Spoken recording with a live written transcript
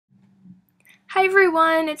Hi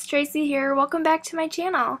everyone, it's Tracy here. Welcome back to my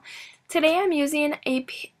channel. Today I'm using a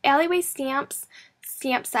Alleyway Stamps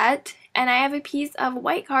stamp set and I have a piece of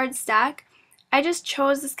white cardstock. I just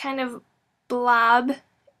chose this kind of blob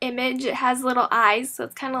image. It has little eyes, so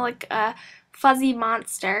it's kind of like a fuzzy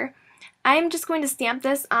monster. I'm just going to stamp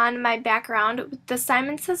this on my background with the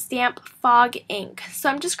Simon Says Stamp Fog ink. So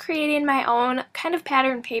I'm just creating my own kind of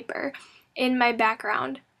pattern paper in my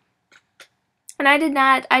background. And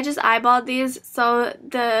I just eyeballed these, so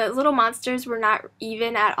the little monsters were not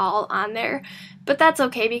even at all on there. But that's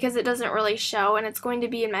okay because it doesn't really show and it's going to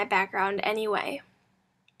be in my background anyway.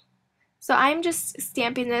 So I'm just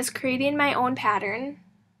stamping this, creating my own pattern.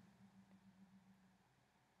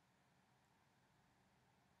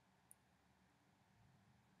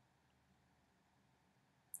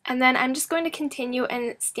 And then I'm just going to continue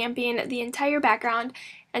and stamping the entire background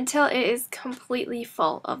until it is completely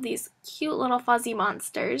full of these cute little fuzzy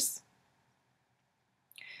monsters.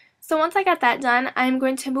 So once I got that done, I'm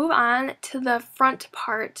going to move on to the front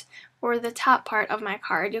part or the top part of my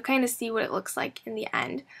card. You'll kind of see what it looks like in the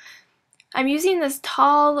end. I'm using this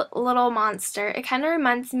tall little monster. It kind of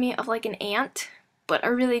reminds me of like an ant, but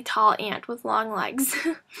a really tall ant with long legs.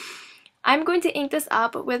 I'm going to ink this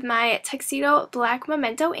up with my Tuxedo Black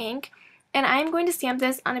Memento ink, and I'm going to stamp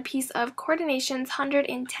this on a piece of Coordinations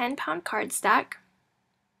 110-pound cardstock.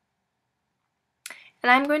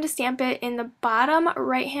 And I'm going to stamp it in the bottom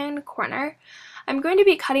right-hand corner. I'm going to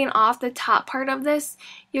be cutting off the top part of this.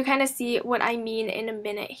 You'll kind of see what I mean in a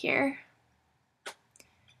minute here.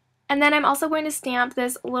 And then I'm also going to stamp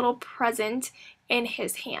this little present in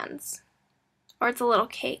his hands. Or it's a little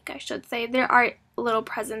cake, I should say. There are little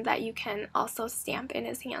presents that you can also stamp in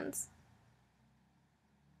his hands.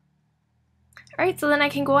 Alright, so then I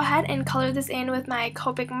can go ahead and color this in with my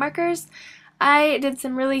Copic markers. I did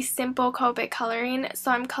some really simple Copic coloring,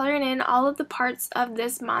 so I'm coloring in all of the parts of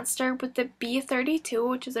this monster with the B32,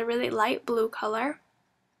 which is a really light blue color.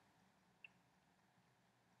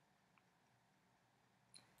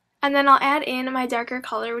 And then I'll add in my darker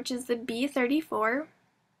color, which is the B34.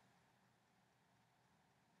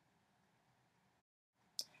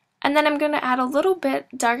 And then I'm going to add a little bit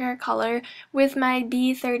darker color with my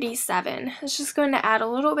B37. It's just going to add a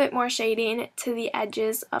little bit more shading to the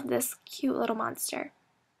edges of this cute little monster.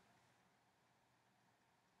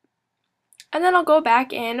 And then I'll go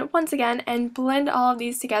back in once again and blend all of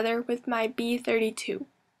these together with my B32.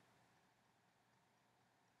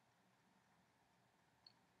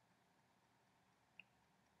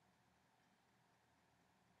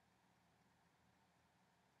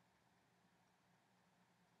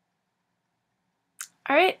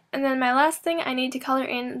 Alright, and then my last thing, I need to color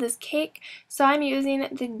in this cake, so I'm using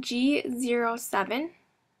the G07,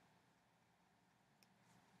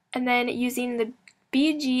 and then using the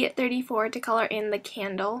BG34 to color in the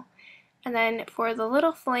candle, and then for the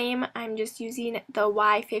little flame, I'm just using the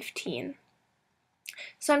Y15.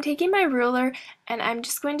 So I'm taking my ruler and I'm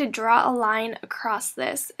just going to draw a line across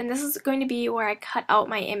this, and this is going to be where I cut out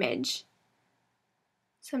my image.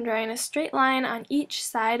 So I'm drawing a straight line on each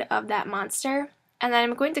side of that monster, and then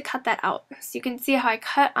I'm going to cut that out. So you can see how I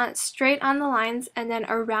cut on straight on the lines and then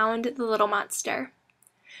around the little monster.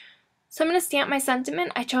 So I'm going to stamp my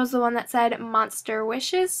sentiment. I chose the one that said Monster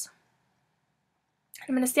Wishes.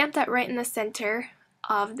 I'm going to stamp that right in the center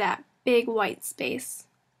of that big white space.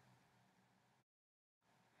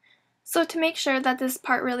 So to make sure that this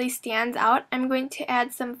part really stands out, I'm going to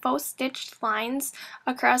add some faux stitched lines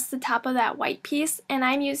across the top of that white piece, and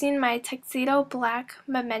I'm using my Tuxedo Black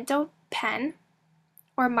Memento pen,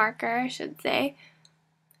 or marker I should say.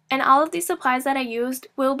 And all of these supplies that I used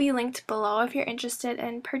will be linked below if you're interested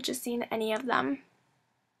in purchasing any of them.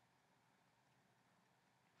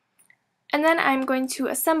 And then I'm going to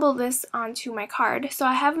assemble this onto my card. So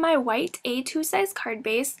I have my white A2 size card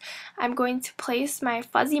base. I'm going to place my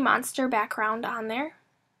fuzzy monster background on there.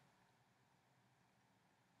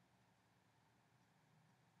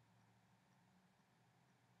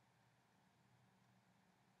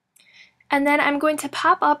 And then I'm going to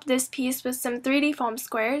pop up this piece with some 3D foam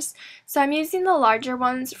squares. So I'm using the larger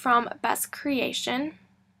ones from Best Creation.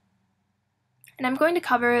 And I'm going to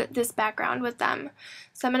cover this background with them.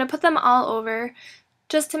 So I'm going to put them all over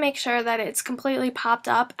just to make sure that it's completely popped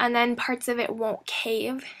up and then parts of it won't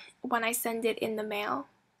cave when I send it in the mail.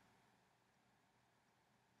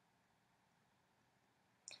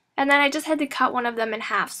 And then I just had to cut one of them in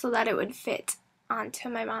half so that it would fit onto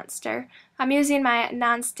my monster. I'm using my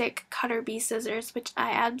non-stick Cutter Bee scissors, which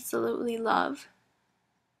I absolutely love.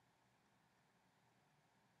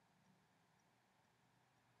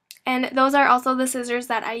 And those are also the scissors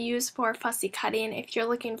that I use for fussy cutting. If you're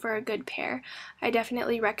looking for a good pair, I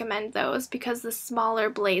definitely recommend those because the smaller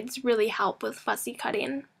blades really help with fussy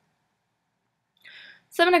cutting.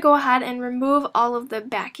 So I'm going to go ahead and remove all of the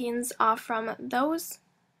backings off from those.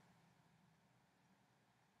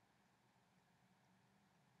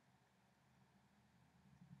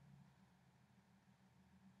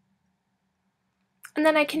 And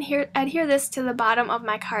then I can adhere this to the bottom of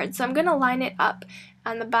my card. So I'm going to line it up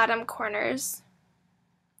on the bottom corners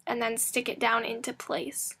and then stick it down into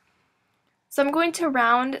place. So I'm going to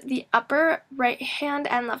round the upper right hand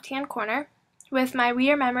and left hand corner with my We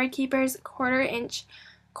Are Memory Keepers 1/4 inch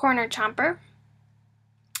corner chomper.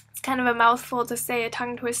 It's kind of a mouthful to say, a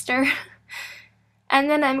tongue twister. And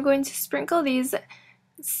then I'm going to sprinkle these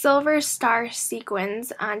silver star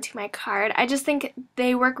sequins onto my card. I just think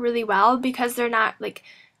they work really well because they're not like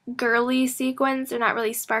girly sequins, they're not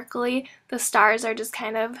really sparkly. The stars are just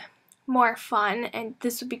kind of more fun, and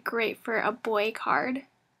this would be great for a boy card.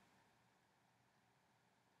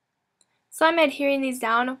 So I'm adhering these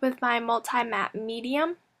down with my multi-matte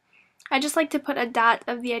medium. I just like to put a dot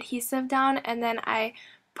of the adhesive down and then I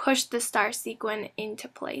push the star sequin into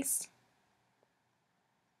place.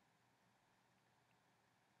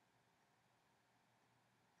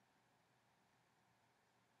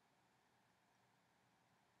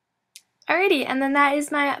 Alrighty, and then that is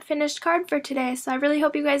my finished card for today. So I really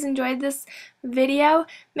hope you guys enjoyed this video.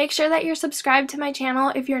 Make sure that you're subscribed to my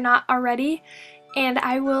channel if you're not already, and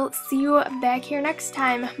I will see you back here next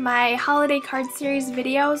time. My holiday card series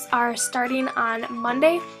videos are starting on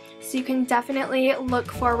Monday, so you can definitely look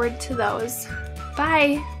forward to those.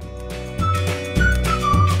 Bye!